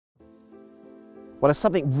Well, there's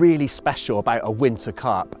something really special about a winter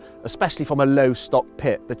carp, especially from a low stock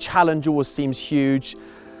pit. The challenge always seems huge.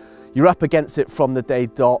 You're up against it from the day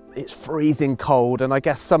dot, it's freezing cold, and I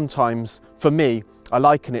guess sometimes, for me, I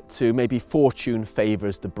liken it to maybe fortune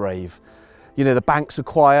favours the brave. You know, the banks are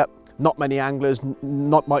quiet, not many anglers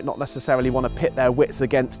might not necessarily want to pit their wits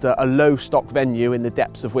against a low stock venue in the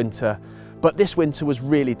depths of winter, but this winter was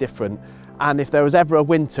really different. And if there was ever a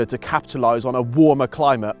winter to capitalise on a warmer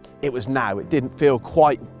climate, it was now. It didn't feel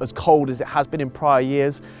quite as cold as it has been in prior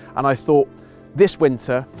years. And I thought this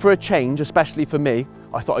winter, for a change, especially for me,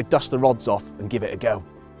 I thought I'd dust the rods off and give it a go.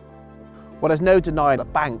 Well, there's no denying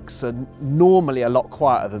that banks are normally a lot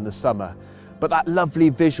quieter than the summer. But that lovely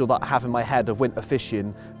visual that I have in my head of winter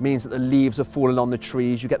fishing means that the leaves are falling on the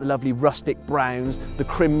trees. You get the lovely rustic browns, the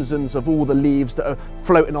crimsons of all the leaves that are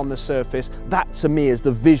floating on the surface. That to me is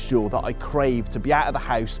the visual that I crave, to be out of the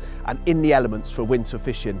house and in the elements for winter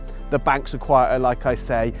fishing. The banks are quieter, like I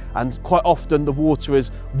say, and quite often the water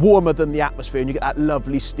is warmer than the atmosphere and you get that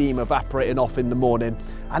lovely steam evaporating off in the morning.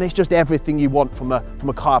 And it's just everything you want from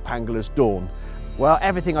a carp angler's dawn. Well,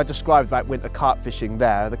 everything I described about winter carp fishing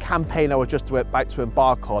there, the campaign I was just about to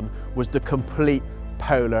embark on was the complete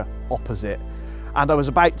polar opposite. And I was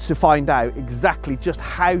about to find out exactly just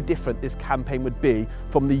how different this campaign would be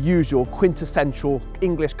from the usual quintessential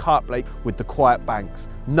English carp lake with the quiet banks.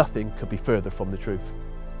 Nothing could be further from the truth.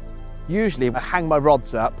 Usually I hang my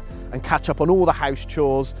rods up and catch up on all the house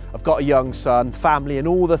chores. I've got a young son, family, and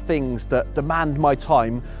all the things that demand my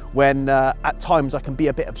time when at times I can be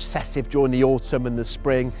a bit obsessive during the autumn and the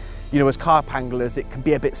spring. You know, as carp anglers, it can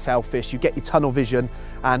be a bit selfish. You get your tunnel vision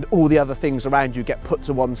and all the other things around you get put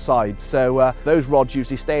to one side. So those rods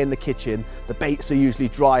usually stay in the kitchen. The baits are usually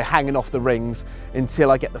dry, hanging off the rings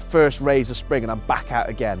until I get the first rays of spring and I'm back out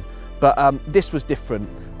again. But this was different.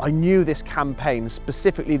 I knew this campaign,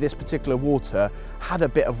 specifically this particular water, had a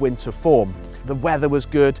bit of winter form. The weather was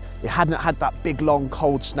good, it hadn't had that big long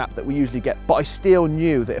cold snap that we usually get, but I still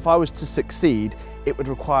knew that if I was to succeed, it would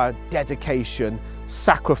require dedication,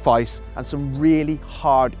 sacrifice, and some really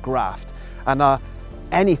hard graft. And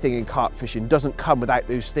anything in carp fishing doesn't come without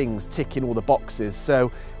those things ticking all the boxes.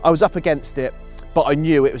 So I was up against it, but I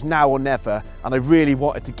knew it was now or never, and I really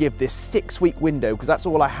wanted to give this 6-week window, because that's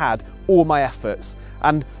all I had, all my efforts.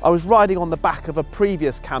 And I was riding on the back of a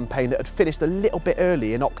previous campaign that had finished a little bit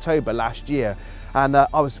early in October last year. And I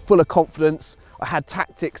was full of confidence. I had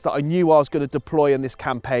tactics that I knew I was going to deploy in this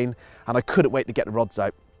campaign, and I couldn't wait to get the rods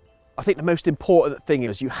out. I think the most important thing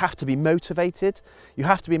is you have to be motivated. You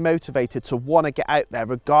have to be motivated to want to get out there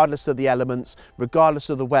regardless of the elements, regardless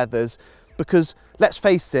of the weathers, because let's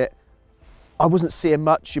face it, I wasn't seeing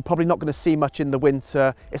much. You're probably not going to see much in the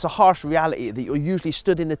winter. It's a harsh reality that you're usually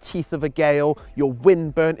stood in the teeth of a gale, you're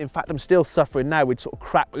wind burnt. In fact, I'm still suffering now with sort of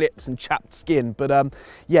cracked lips and chapped skin. But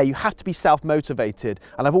yeah, you have to be self-motivated.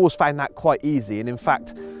 And I've always found that quite easy. And in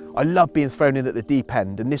fact, I love being thrown in at the deep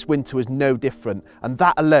end, and this winter was no different. And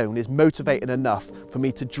that alone is motivating enough for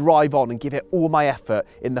me to drive on and give it all my effort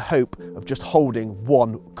in the hope of just holding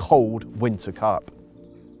one cold winter carp.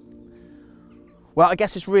 Well, I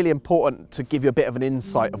guess it's really important to give you a bit of an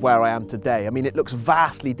insight of where I am today. I mean, it looks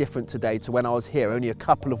vastly different today to when I was here only a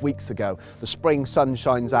couple of weeks ago. The spring sun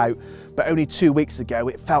shines out, but only 2 weeks ago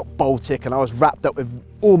it felt Baltic and I was wrapped up with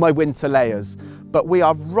all my winter layers. But we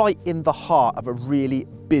are right in the heart of a really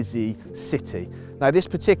busy city. Now, this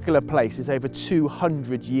particular place is over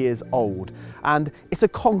 200 years old and it's a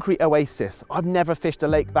concrete oasis. I've never fished a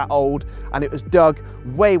lake that old, and it was dug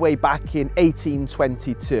way back in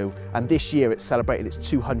 1822, and this year it's celebrating its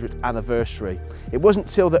 200th anniversary. It wasn't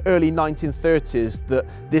till the early 1930s that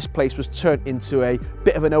this place was turned into a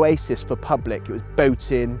bit of an oasis for public. It was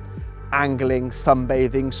boating, angling,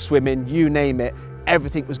 sunbathing, swimming, you name it.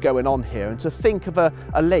 Everything was going on here, and to think of a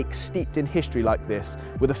lake steeped in history like this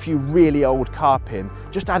with a few really old carp in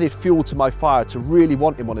just added fuel to my fire to really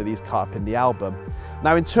wanting one of these carp in the album.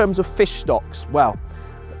 Now, in terms of fish stocks, well,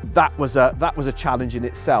 that was a challenge in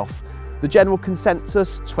itself. The general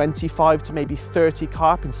consensus, 25 to maybe 30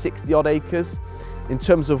 carp in 60 odd acres. In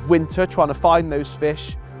terms of winter, trying to find those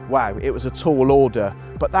fish, wow, it was a tall order,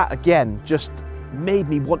 but that again just made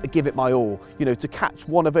me want to give it my all. You know, to catch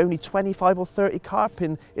one of only 25 or 30 carp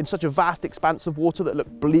in such a vast expanse of water that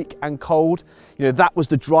looked bleak and cold, you know, that was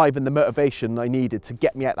the drive and the motivation I needed to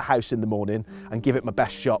get me out the house in the morning and give it my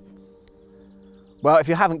best shot. Well, if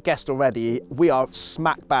you haven't guessed already, we are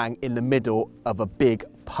smack bang in the middle of a big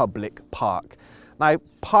public park. Now,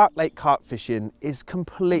 park lake carp fishing is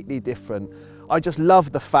completely different. I just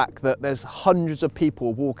love the fact that there's hundreds of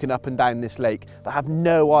people walking up and down this lake that have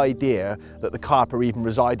no idea that the carp are even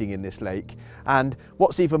residing in this lake. And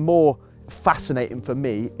what's even more fascinating for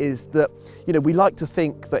me is that, you know, we like to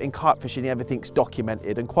think that in carp fishing everything's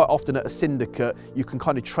documented, and quite often at a syndicate you can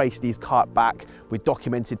kind of trace these carp back with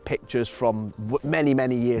documented pictures from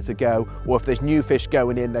many years ago, or if there's new fish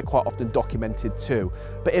going in, they're quite often documented too.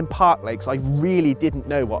 But in park lakes I really didn't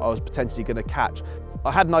know what I was potentially going to catch.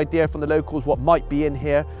 I had an idea from the locals what might be in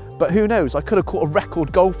here, but who knows, I could have caught a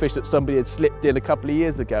record goldfish that somebody had slipped in a couple of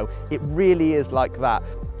years ago. It really is like that.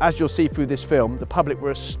 As you'll see through this film, the public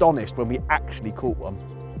were astonished when we actually caught one.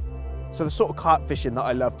 So the sort of carp fishing that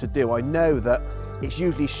I love to do, I know that it's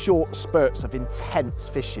usually short spurts of intense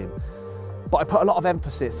fishing, but I put a lot of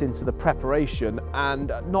emphasis into the preparation,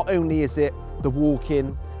 and not only is it the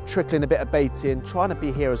walk-in, trickling a bit of bait in, trying to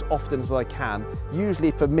be here as often as I can.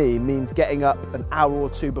 Usually for me means getting up an hour or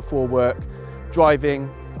two before work,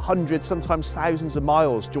 driving hundreds, sometimes thousands of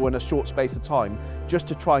miles during a short space of time, just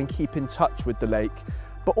to try and keep in touch with the lake.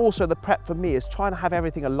 But also the prep for me is trying to have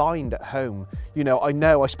everything aligned at home. You know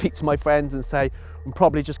I speak to my friends and say, I'm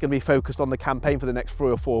probably just going to be focused on the campaign for the next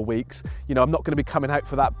 3 or 4 weeks. You know, I'm not going to be coming out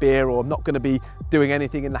for that beer, or I'm not going to be doing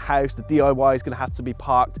anything in the house. The DIY is going to have to be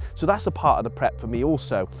parked. So that's a part of the prep for me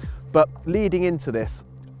also. But leading into this,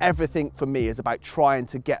 everything for me is about trying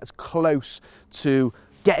to get as close to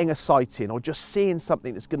getting a sighting or just seeing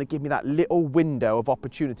something that's going to give me that little window of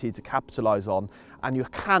opportunity to capitalize on. And you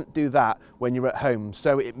can't do that when you're at home.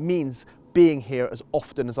 So it means being here as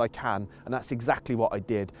often as I can, and that's exactly what I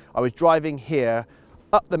did. I was driving here,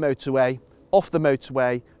 up the motorway, off the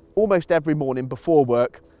motorway, almost every morning before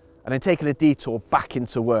work, and then taking a detour back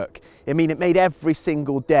into work. I mean, it made every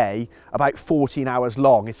single day about 14 hours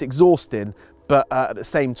long. It's exhausting, but at the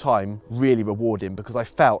same time, really rewarding, because I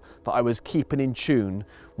felt that I was keeping in tune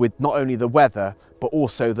with not only the weather, but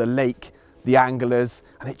also the lake, the anglers,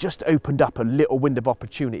 and it just opened up a little window of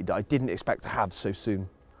opportunity that I didn't expect to have so soon.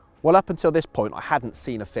 Well, up until this point, I hadn't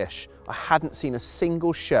seen a fish. I hadn't seen a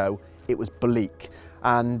single show. It was bleak.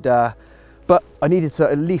 But I needed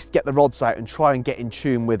to at least get the rods out and try and get in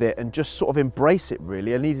tune with it and just sort of embrace it,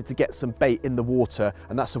 really. I needed to get some bait in the water,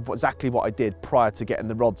 and that's exactly what I did prior to getting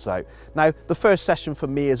the rods out. Now, the first session for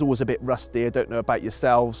me is always a bit rusty. I don't know about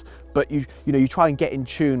yourselves, but you try and get in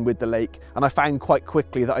tune with the lake, and I found quite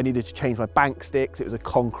quickly that I needed to change my bank sticks. It was a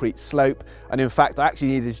concrete slope, and in fact I actually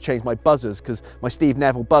needed to change my buzzers, because my Steve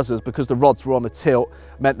Neville buzzers, because the rods were on a tilt,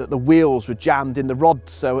 meant that the wheels were jammed in the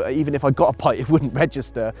rods, so even if I got a bite it wouldn't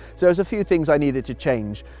register. So there's a few things I needed to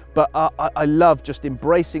change, but I love just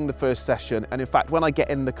embracing the first session. And in fact, when I get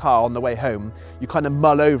in the car on the way home, you kind of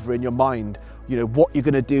mull over in your mind, you know, what you're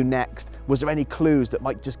going to do next. Was there any clues that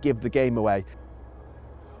might just give the game away?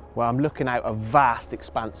 Well, I'm looking out a vast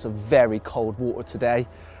expanse of very cold water today,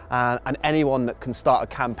 and anyone that can start a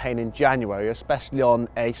campaign in January, especially on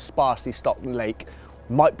a sparsely stocked lake,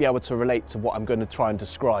 might be able to relate to what I'm going to try and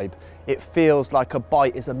describe. It feels like a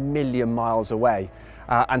bite is a million miles away,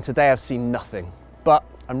 and today I've seen nothing. But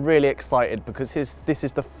I'm really excited because this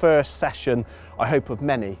is the first session, I hope of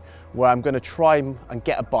many, where I'm going to try and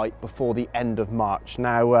get a bite before the end of March.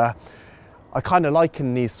 Now, I kind of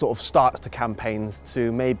liken these sort of starts to campaigns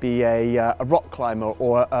to maybe a rock climber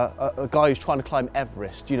or a guy who's trying to climb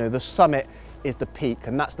Everest. You know, the summit is the peak,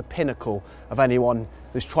 and that's the pinnacle of anyone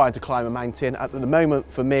who's trying to climb a mountain. At the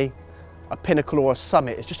moment, for me, a pinnacle or a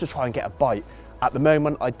summit is just to try and get a bite. At the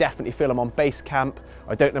moment, I definitely feel I'm on base camp.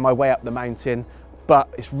 I don't know my way up the mountain, but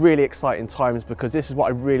it's really exciting times, because this is what I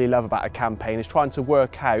really love about a campaign, is trying to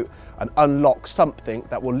work out and unlock something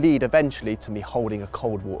that will lead eventually to me holding a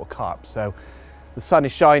cold water carp. So the sun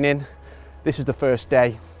is shining. This is the first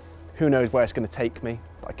day. Who knows where it's going to take me,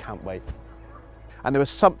 but I can't wait. And there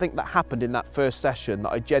was something that happened in that first session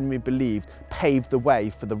that I genuinely believed paved the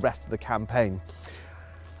way for the rest of the campaign.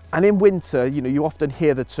 And in winter, you know, you often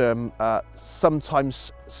hear the term,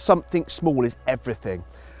 sometimes something small is everything.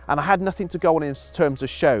 And I had nothing to go on in terms of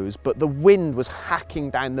shows, but the wind was hacking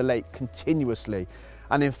down the lake continuously.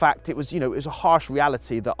 And in fact, it was a harsh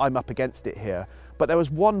reality that I'm up against it here. But there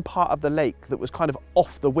was one part of the lake that was kind of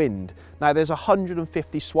off the wind. Now, there's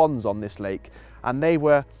 150 swans on this lake, and they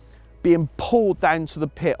were being pulled down to the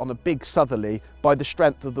pit on a big southerly by the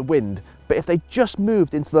strength of the wind. But if they just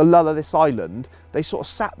moved into the lull of this island, they sort of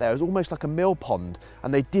sat there as almost like a mill pond,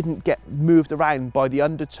 and they didn't get moved around by the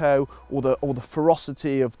undertow or the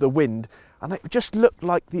ferocity of the wind. And it just looked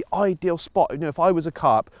like the ideal spot. You know, if I was a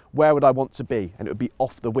carp, where would I want to be? And it would be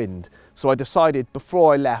off the wind. So I decided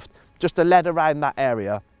before I left just to lead around that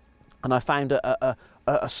area, and I found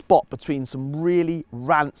a spot between some really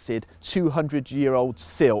rancid 200-year-old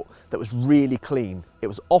silt that was really clean. It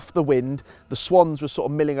was off the wind, the swans were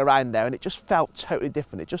sort of milling around there, and it just felt totally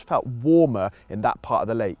different. It just felt warmer in that part of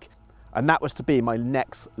the lake. and that was to be my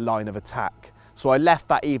next line of attack. So I left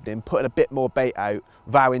that evening, putting a bit more bait out,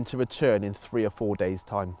 vowing to return in 3 or 4 days'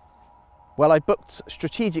 time. Well, I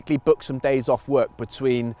strategically booked some days off work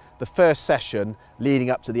between the first session leading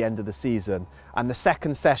up to the end of the season and the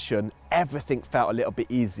second session. Everything felt a little bit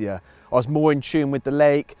easier. I was more in tune with the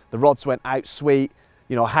lake, the rods went out sweet,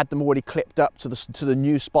 you know, I had them already clipped up to the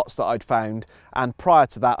new spots that I'd found, and prior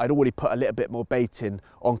to that I'd already put a little bit more bait in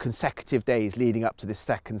on consecutive days leading up to this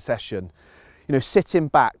second session. You know, sitting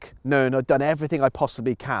back, knowing I'd done everything I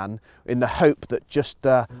possibly can in the hope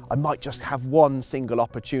that I might just have one single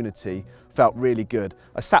opportunity, felt really good.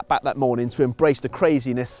 I sat back that morning to embrace the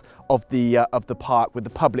craziness of the park with the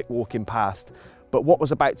public walking past, but what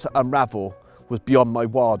was about to unravel was beyond my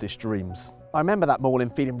wildest dreams. I remember that morning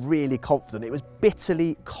feeling really confident. It was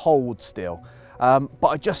bitterly cold still, but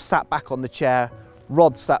I just sat back on the chair,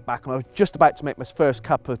 Rod sat back, and I was just about to make my first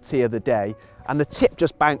cup of tea of the day, and the tip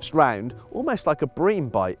just bounced round, almost like a bream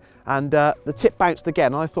bite, and the tip bounced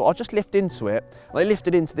again, and I thought I'll just lift into it, and I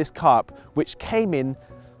lifted into this carp, which came in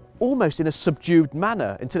almost in a subdued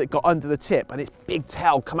manner until it got under the tip, and its big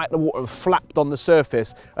tail come out of the water and flapped on the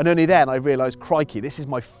surface, and only then I realised, crikey, this is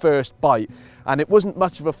my first bite. And it wasn't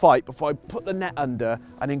much of a fight before I put the net under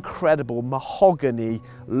an incredible mahogany,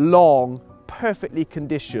 long, perfectly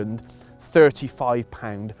conditioned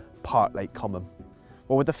 35-pound Park Lake common.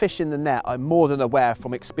 Well, with the fish in the net, I'm more than aware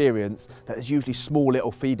from experience that there's usually small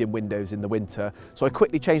little feeding windows in the winter, so I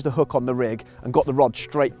quickly changed the hook on the rig and got the rod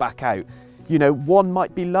straight back out. You know, one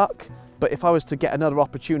might be luck, but if I was to get another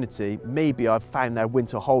opportunity, maybe I've found their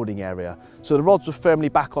winter holding area. So the rods were firmly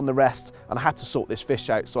back on the rest, and I had to sort this fish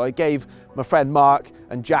out. So I gave my friend Mark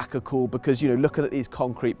and Jack a call because, you know, looking at these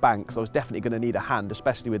concrete banks, I was definitely going to need a hand,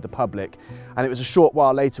 especially with the public. And it was a short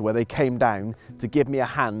while later where they came down to give me a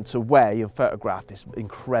hand to weigh and photograph this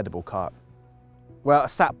incredible carp. Well, I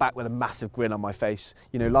sat back with a massive grin on my face.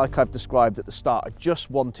 You know, like I've described at the start, I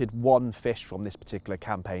just wanted one fish from this particular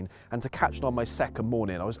campaign, and to catch it on my second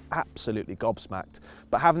morning, I was absolutely gobsmacked.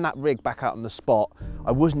 But having that rig back out on the spot,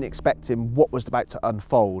 I wasn't expecting what was about to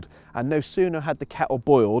unfold. And no sooner had the kettle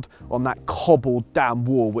boiled on that cobbled down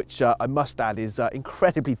wall, which I must add is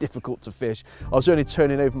incredibly difficult to fish. I was only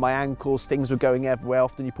turning over my ankles, things were going everywhere.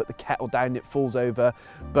 Often you put the kettle down, it falls over.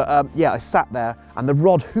 But yeah, I sat there and the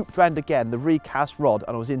rod hooped round again, the recast rod,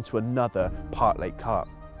 and I was into another Park Lake carp.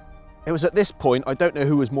 It was at this point, I don't know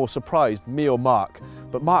who was more surprised, me or Mark,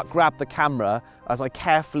 but Mark grabbed the camera as I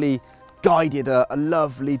carefully guided a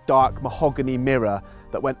lovely dark mahogany mirror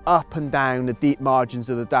that went up and down the deep margins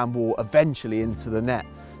of the dam wall, eventually into the net.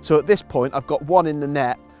 So at this point, I've got one in the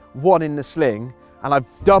net, one in the sling, and I've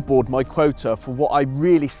doubled my quota for what I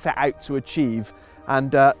really set out to achieve.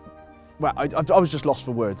 And well, I was just lost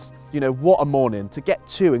for words. You know, what a morning. To get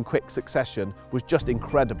two in quick succession was just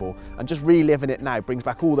incredible. And just reliving it now brings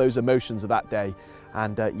back all those emotions of that day.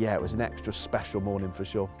 And yeah, it was an extra special morning for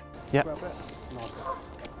sure. Yep.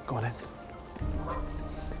 Go on in.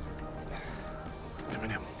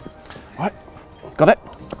 Right, got it?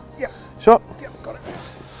 Yep. Sure? Yep, got it.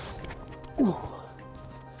 Ooh.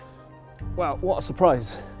 Wow, what a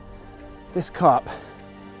surprise. This carp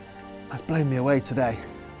has blown me away today.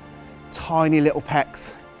 Tiny little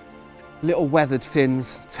pecks, little weathered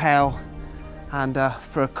fins, tail, and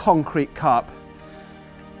for a concrete carp,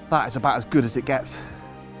 that is about as good as it gets.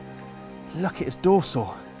 Look at its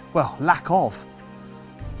dorsal. Well, lack of.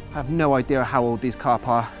 I have no idea how old these carp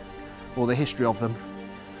are or the history of them,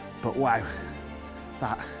 but wow,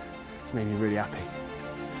 that has made me really happy.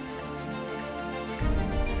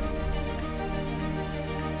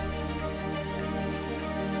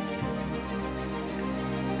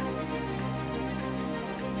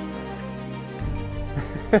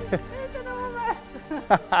 It's enormous!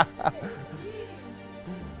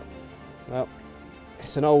 Well,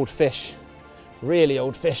 it's an old fish, really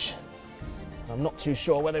old fish. I'm not too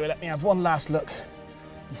sure whether he'll let me have one last look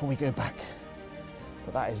before we go back.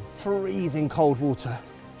 But that is freezing cold water,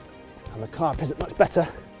 and the carp isn't much better.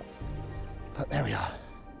 But there we are.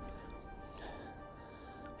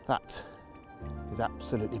 That is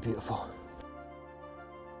absolutely beautiful.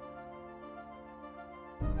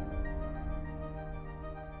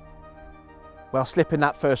 Well, slipping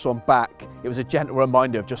that first one back, it was a gentle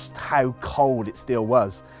reminder of just how cold it still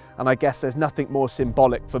was. And I guess there's nothing more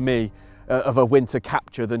symbolic for me of a winter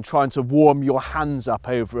capture than trying to warm your hands up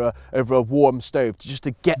over a warm stove just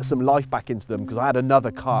to get some life back into them, because I had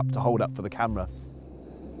another carp to hold up for the camera.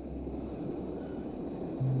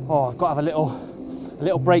 Oh, I've got to have a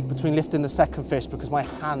little break between lifting the second fish because my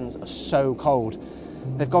hands are so cold.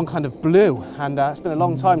 They've gone kind of blue, and it's been a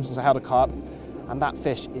long time since I held a carp. And that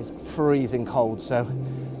fish is freezing cold, so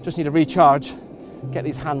Just need to recharge, get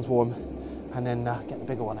these hands warm, and then get the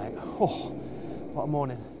bigger one out. Oh, what a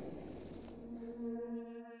morning.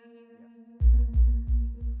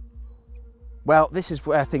 Well, this is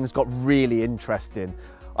where things got really interesting.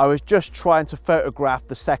 I was just trying to photograph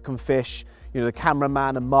the second fish. You know, the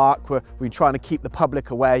cameraman and Mark were trying to keep the public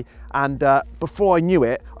away, and before I knew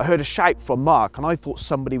it, I heard a shout from Mark, and I thought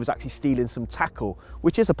somebody was actually stealing some tackle,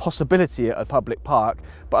 which is a possibility at a public park.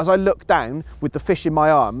 But as I looked down with the fish in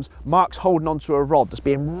my arms, Mark's holding onto a rod that's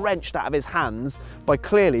being wrenched out of his hands by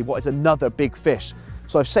clearly what is another big fish.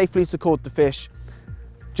 So I've safely secured the fish.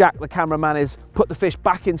 Jack, the cameraman, has put the fish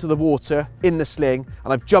back into the water in the sling,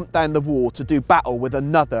 and I've jumped down the wall to do battle with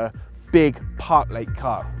another big park lake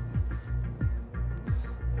carp.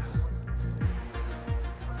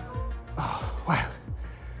 Oh, wow,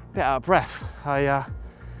 bit out of breath. I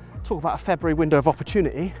talk about a February window of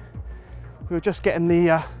opportunity. We were just getting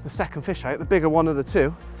the second fish out, the bigger one of the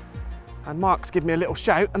two, and Mark's given me a little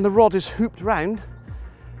shout, and the rod is hooped round,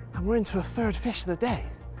 and we're into a third fish of the day.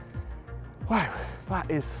 Wow,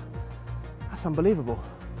 that's unbelievable.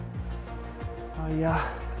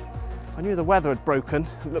 I knew the weather had broken,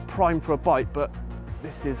 it looked primed for a bite, but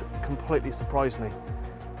this has completely surprised me.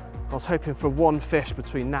 I was hoping for one fish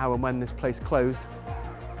between now and when this place closed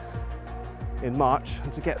in March,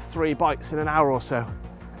 and to get 3 bites in an hour or so.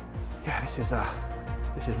 Yeah, this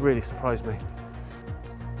has really surprised me.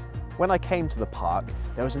 When I came to the park,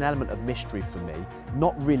 there was an element of mystery for me,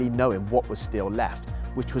 not really knowing what was still left,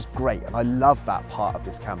 which was great, and I love that part of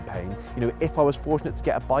this campaign. You know, if I was fortunate to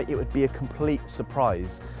get a bite, it would be a complete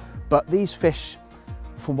surprise. But these fish,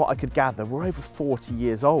 from what I could gather, were over 40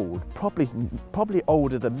 years old, probably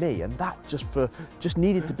older than me, and that just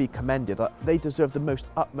needed to be commended. They deserve the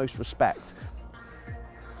utmost respect.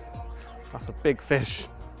 That's a big fish.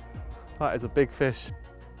 That is a big fish.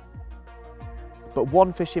 But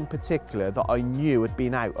one fish in particular that I knew had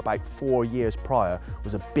been out about 4 years prior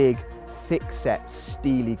was a big, thick-set,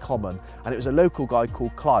 steely common, and it was a local guy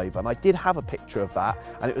called Clive, and I did have a picture of that,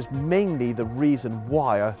 and it was mainly the reason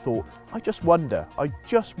why I thought, I just wonder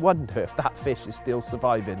if that fish is still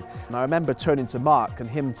surviving. And I remember turning to Mark and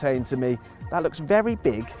him saying to me, that looks very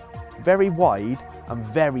big, very wide, and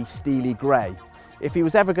very steely grey. If he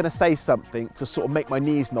was ever going to say something to sort of make my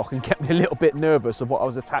knees knock and get me a little bit nervous of what I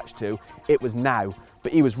was attached to, it was now.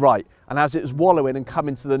 But he was right, and as it was wallowing and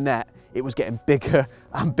coming to the net, it was getting bigger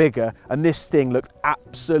and bigger, and this thing looked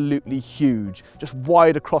absolutely huge, just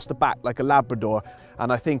wide across the back like a Labrador,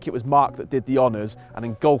 and I think it was Mark that did the honours and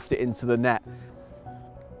engulfed it into the net.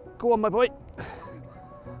 Go on, my boy.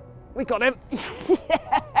 We got him.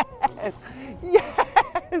 Yes!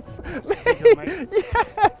 Yes!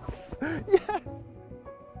 Yes! Yes!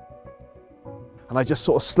 And I just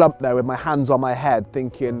sort of slumped there with my hands on my head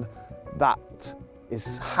thinking, that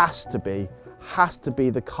has to be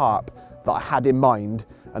the carp that I had in mind,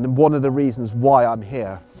 and one of the reasons why I'm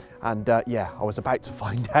here. And yeah, I was about to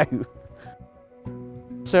find out.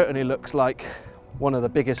 Certainly looks like one of the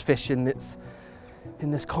biggest fish in this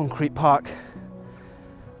concrete park.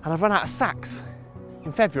 And I've run out of sacks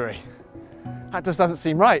in February. That just doesn't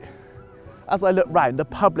seem right. As I looked round, the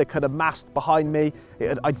public had amassed behind me.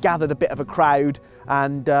 I'd gathered a bit of a crowd,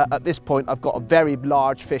 and at this point I've got a very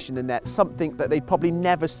large fish in the net, something that they'd probably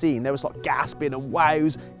never seen. There was like gasping and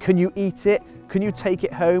wows. Can you eat it? Can you take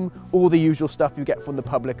it home? All the usual stuff you get from the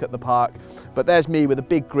public at the park. But there's me with a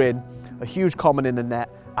big grin, a huge common in the net,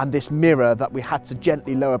 and this mirror that we had to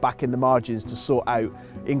gently lower back in the margins to sort out,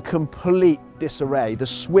 in complete disarray. The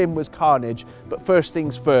swim was carnage, but first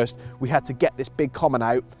things first, we had to get this big common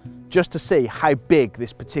out just to see how big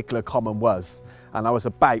this particular common was. And I was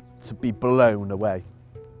about to be blown away.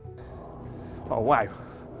 Oh, wow.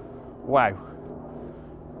 Wow.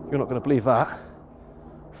 You're not going to believe that.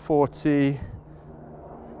 49?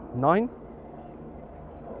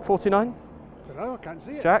 49? I don't know, I can't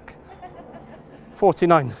see it. Jack?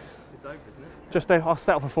 49. It's over, isn't it? Just there, I'll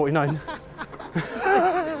settle for 49.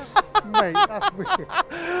 Mate, that's wicked.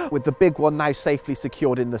 With the big one now safely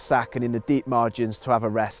secured in the sack and in the deep margins to have a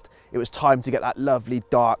rest, it was time to get that lovely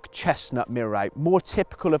dark chestnut mirror out, more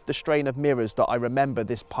typical of the strain of mirrors that I remember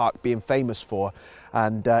this park being famous for.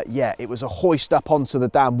 And yeah, it was a hoist up onto the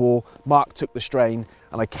dam wall. Mark took the strain,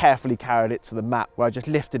 and I carefully carried it to the mat, where I just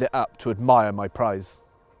lifted it up to admire my prize.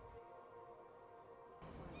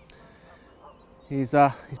 He's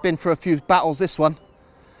been for a few battles, this one.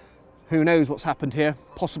 Who knows what's happened here?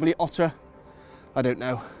 Possibly otter, I don't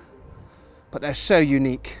know. But they're so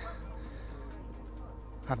unique.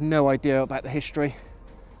 I have no idea about the history,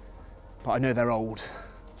 but I know they're old.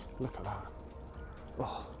 Look at that.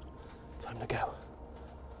 Oh, time to go.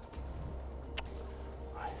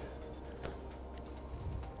 Right.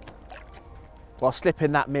 while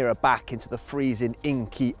slipping that mirror back into the freezing,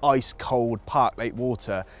 inky, ice cold Park Lake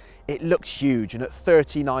water, it looked huge, and at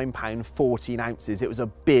 £39 14 ounces, it was a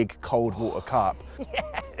big cold water carp.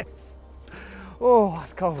 Yes! Oh,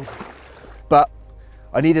 that's cold. But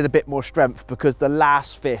I needed a bit more strength because the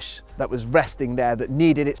last fish that was resting there that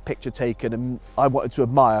needed its picture taken and I wanted to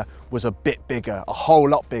admire was a bit bigger, a whole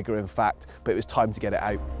lot bigger in fact, but it was time to get it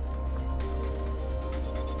out.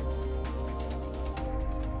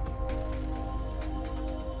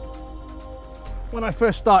 When I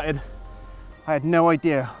first started, I had no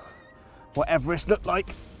idea what Everest looked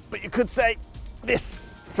like, but you could say this,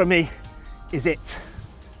 for me, is it.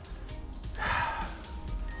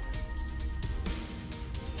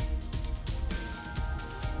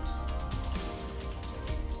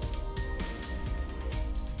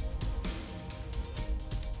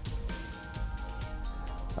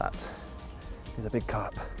 That is a big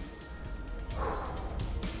carp.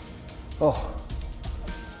 Oh.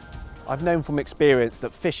 I've known from experience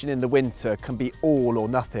that fishing in the winter can be all or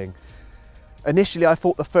nothing. Initially I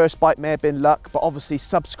thought the first bite may have been luck, but obviously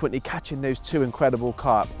subsequently catching those two incredible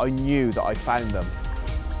carp, I knew that I'd found them.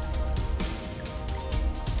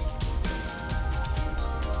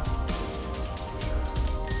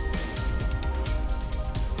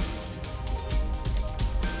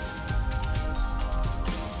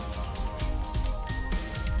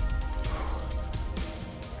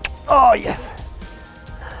 Oh yes!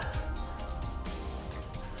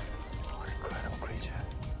 What an incredible creature.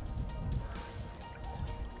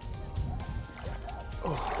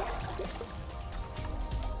 Oh.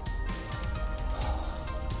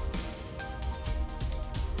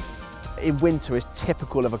 In winter is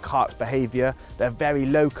typical of a carp's behaviour. They're very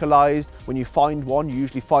localised. When you find one, you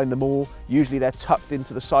usually find them all. Usually they're tucked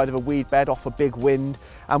into the side of a weed bed off a big wind.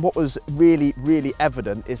 And what was really, really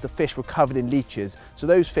evident is the fish were covered in leeches. So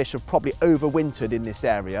those fish have probably overwintered in this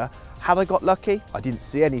area. Had I got lucky? I didn't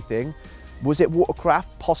see anything. Was it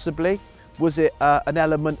watercraft? Possibly. Was it an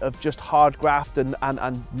element of just hard graft and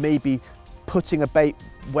maybe putting a bait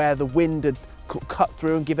where the wind had cut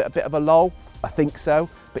through and give it a bit of a lull? I think so,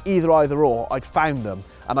 but either or, I'd found them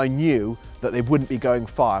and I knew that they wouldn't be going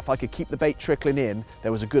far. If I could keep the bait trickling in,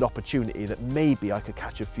 there was a good opportunity that maybe I could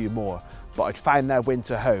catch a few more. But I'd found their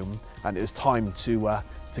winter home and it was time to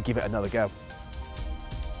give it another go.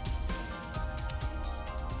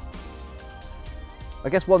 I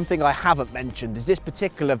guess one thing I haven't mentioned is this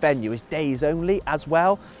particular venue is days only as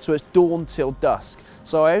well, so it's dawn till dusk.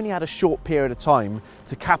 So I only had a short period of time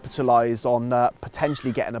to capitalise on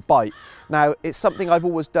potentially getting a bite. Now, it's something I've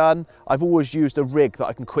always done. I've always used a rig that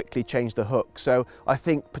I can quickly change the hook. So I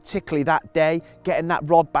think particularly that day, getting that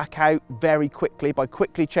rod back out very quickly by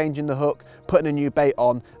quickly changing the hook, putting a new bait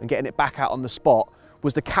on and getting it back out on the spot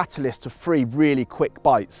was the catalyst to 3 really quick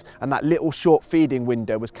bites, and that little short feeding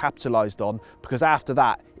window was capitalised on because after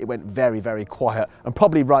that it went very, very quiet, and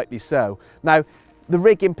probably rightly so. Now, the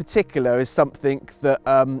rig in particular is something that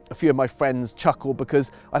a few of my friends chuckle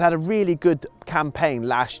because I'd had a really good campaign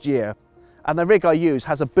last year, and the rig I use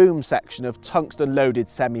has a boom section of tungsten loaded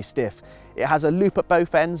semi-stiff. It has a loop at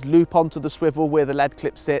both ends, loop onto the swivel where the lead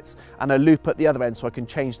clip sits, and a loop at the other end so I can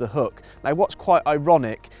change the hook. Now, what's quite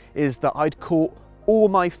ironic is that I'd caught all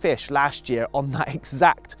my fish last year on that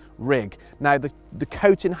exact rig. Now the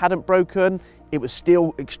coating hadn't broken, it was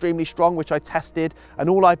still extremely strong, which I tested, and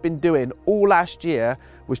all I've been doing all last year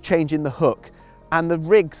was changing the hook, and the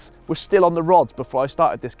rigs were still on the rods before I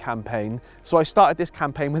started this campaign. So I started this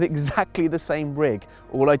campaign with exactly the same rig.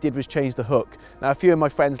 All I did was change the hook. Now, a few of my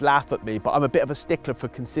friends laugh at me, but I'm a bit of a stickler for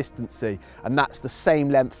consistency, and that's the same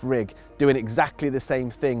length rig doing exactly the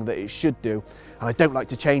same thing that it should do, and I don't like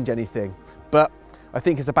to change anything. But I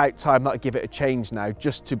think it's about time that I give it a change now,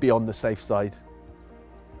 just to be on the safe side.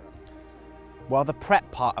 Well, the prep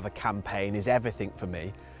part of a campaign is everything for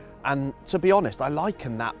me. And to be honest, I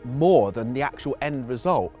liken that more than the actual end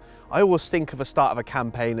result. I always think of the start of a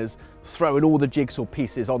campaign as throwing all the jigsaw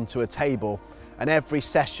pieces onto a table, and every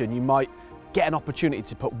session you might get an opportunity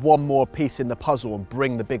to put one more piece in the puzzle and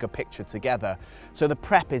bring the bigger picture together. So the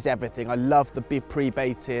prep is everything. I love the big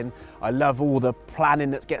pre-baiting. I love all the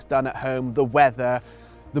planning that gets done at home, the weather,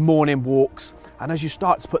 the morning walks. And as you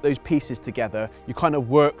start to put those pieces together, you kind of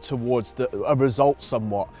work towards a result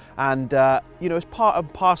somewhat. And you know, as part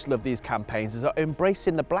and parcel of these campaigns is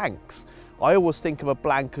embracing the blanks. I always think of a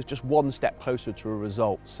blank as just one step closer to a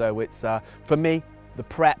result. So it's, for me, the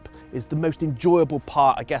prep is the most enjoyable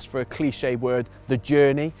part, I guess, for a cliche word, the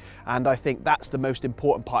journey. And I think that's the most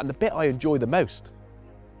important part and the bit I enjoy the most.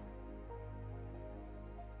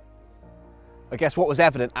 I guess what was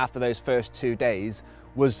evident after those first 2 days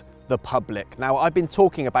was the public. Now, I've been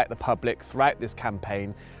talking about the public throughout this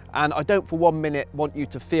campaign, and I don't for 1 minute want you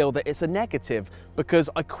to feel that it's a negative, because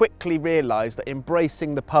I quickly realised that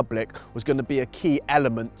embracing the public was going to be a key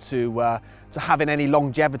element to having any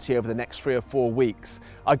longevity over the next 3 or 4 weeks.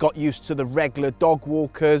 I got used to the regular dog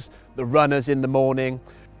walkers, the runners in the morning,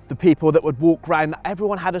 the people that would walk around.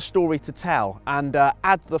 Everyone had a story to tell, and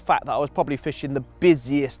add to the fact that I was probably fishing the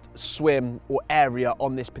busiest swim or area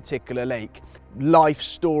on this particular lake. Life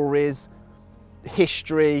stories,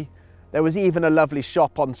 history. There was even a lovely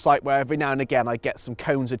shop on site where every now and again I get some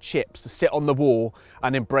cones of chips to sit on the wall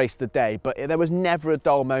and embrace the day. But there was never a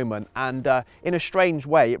dull moment, and in a strange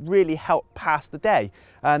way, it really helped pass the day.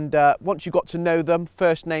 And once you got to know them,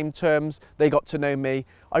 first name terms, they got to know me,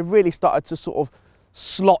 I really started to sort of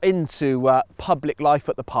slot into public life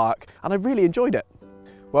at the park, and I really enjoyed it.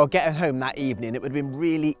 Well, getting home that evening, it would have been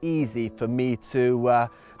really easy for me to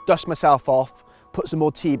dust myself off, put some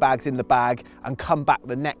more tea bags in the bag and come back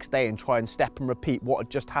the next day and try and step and repeat what had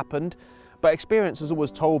just happened. But experience has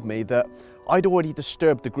always told me that I'd already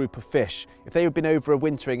disturbed the group of fish. If they had been over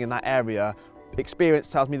wintering in that area, experience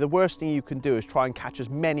tells me the worst thing you can do is try and catch as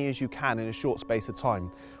many as you can in a short space of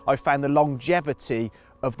time. I found the longevity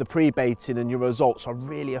of the pre-baiting and your results are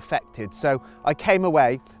really affected. So I came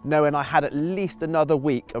away knowing I had at least another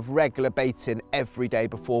week of regular baiting every day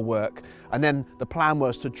before work. And then the plan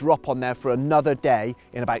was to drop on there for another day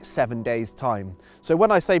in about 7 days' time. So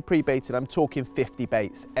when I say pre-baiting, I'm talking 50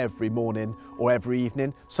 baits every morning or every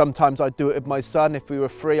evening. Sometimes I'd do it with my son if we were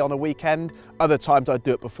free on a weekend. Other times I'd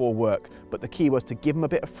do it before work. But the key was to give them a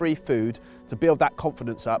bit of free food, to build that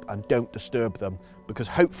confidence up, and don't disturb them. Because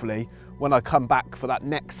hopefully when I come back for that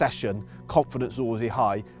next session, confidence was already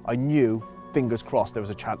high. I knew, fingers crossed, there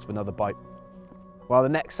was a chance for another bite. Well, the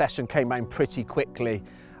next session came round pretty quickly,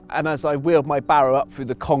 and as I wheeled my barrow up through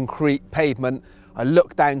the concrete pavement, I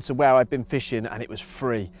looked down to where I'd been fishing and it was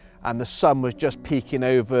free, and the sun was just peeking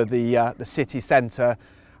over the city centre,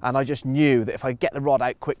 and I just knew that if I get the rod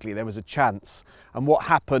out quickly there was a chance. And what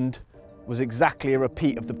happened was exactly a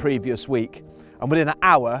repeat of the previous week, and within an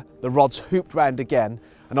hour the rods hooped round again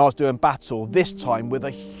and I was doing battle, this time with a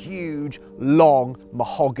huge, long,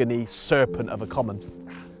 mahogany serpent of a common.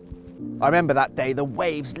 I remember that day, the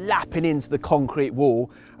waves lapping into the concrete wall,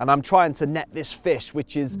 and I'm trying to net this fish,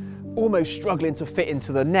 which is almost struggling to fit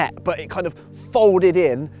into the net, but it kind of folded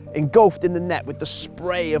in, engulfed in the net with the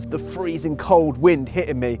spray of the freezing cold wind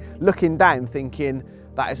hitting me, looking down thinking,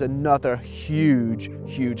 that is another huge,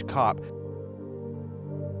 huge carp.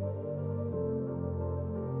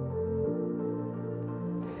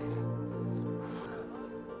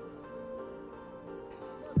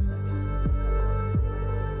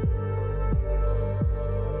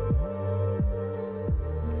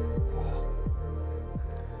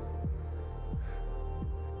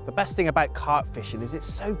 The best thing about carp fishing is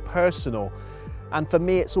it's so personal, and for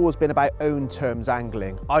me it's always been about own terms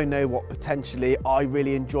angling. I know what potentially I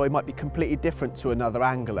really enjoy might be completely different to another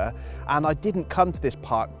angler, and I didn't come to this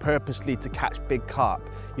park purposely to catch big carp.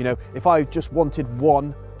 You know, if I just wanted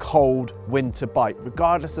one cold winter bite,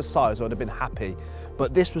 regardless of size, I would have been happy.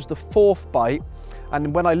 But this was the 4th bite,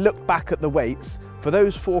 and when I look back at the weights, for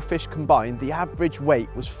those 4 fish combined, the average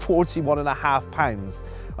weight was 41.5 pounds.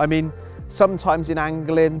 I mean, sometimes in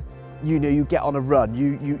angling, you know, you get on a run,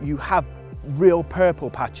 you have real purple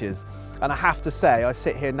patches. And I have to say, I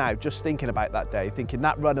sit here now just thinking about that day, thinking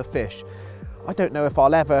that run of fish, I don't know if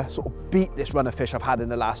I'll ever sort of beat this run of fish I've had in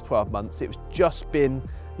the last 12 months. It's just been,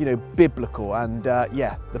 you know, biblical, and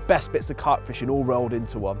yeah, the best bits of carp fishing all rolled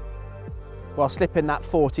into one. While slipping that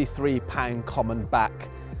 43-pound common back,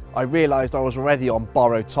 I realised I was already on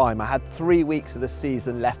borrowed time. I had 3 weeks of the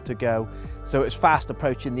season left to go, so it was fast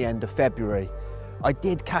approaching the end of February. I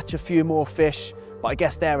did catch a few more fish, but I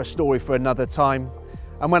guess they're a story for another time.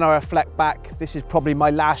 And when I reflect back, this is probably my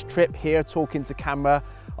last trip here talking to camera.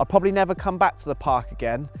 I'll probably never come back to the park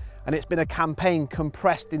again, and it's been a campaign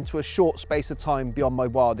compressed into a short space of time beyond my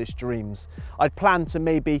wildest dreams. I'd planned to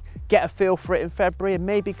maybe get a feel for it in February and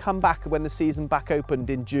maybe come back when the season back opened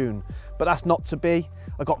in June, but that's not to be.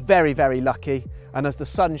 I got very, very lucky, and as the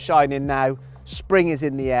sun's shining now, spring is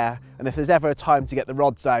in the air, and if there's ever a time to get the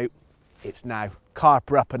rods out, it's now.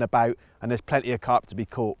 Carp are up and about, and there's plenty of carp to be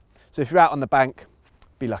caught. So if you're out on the bank,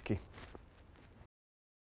 be lucky.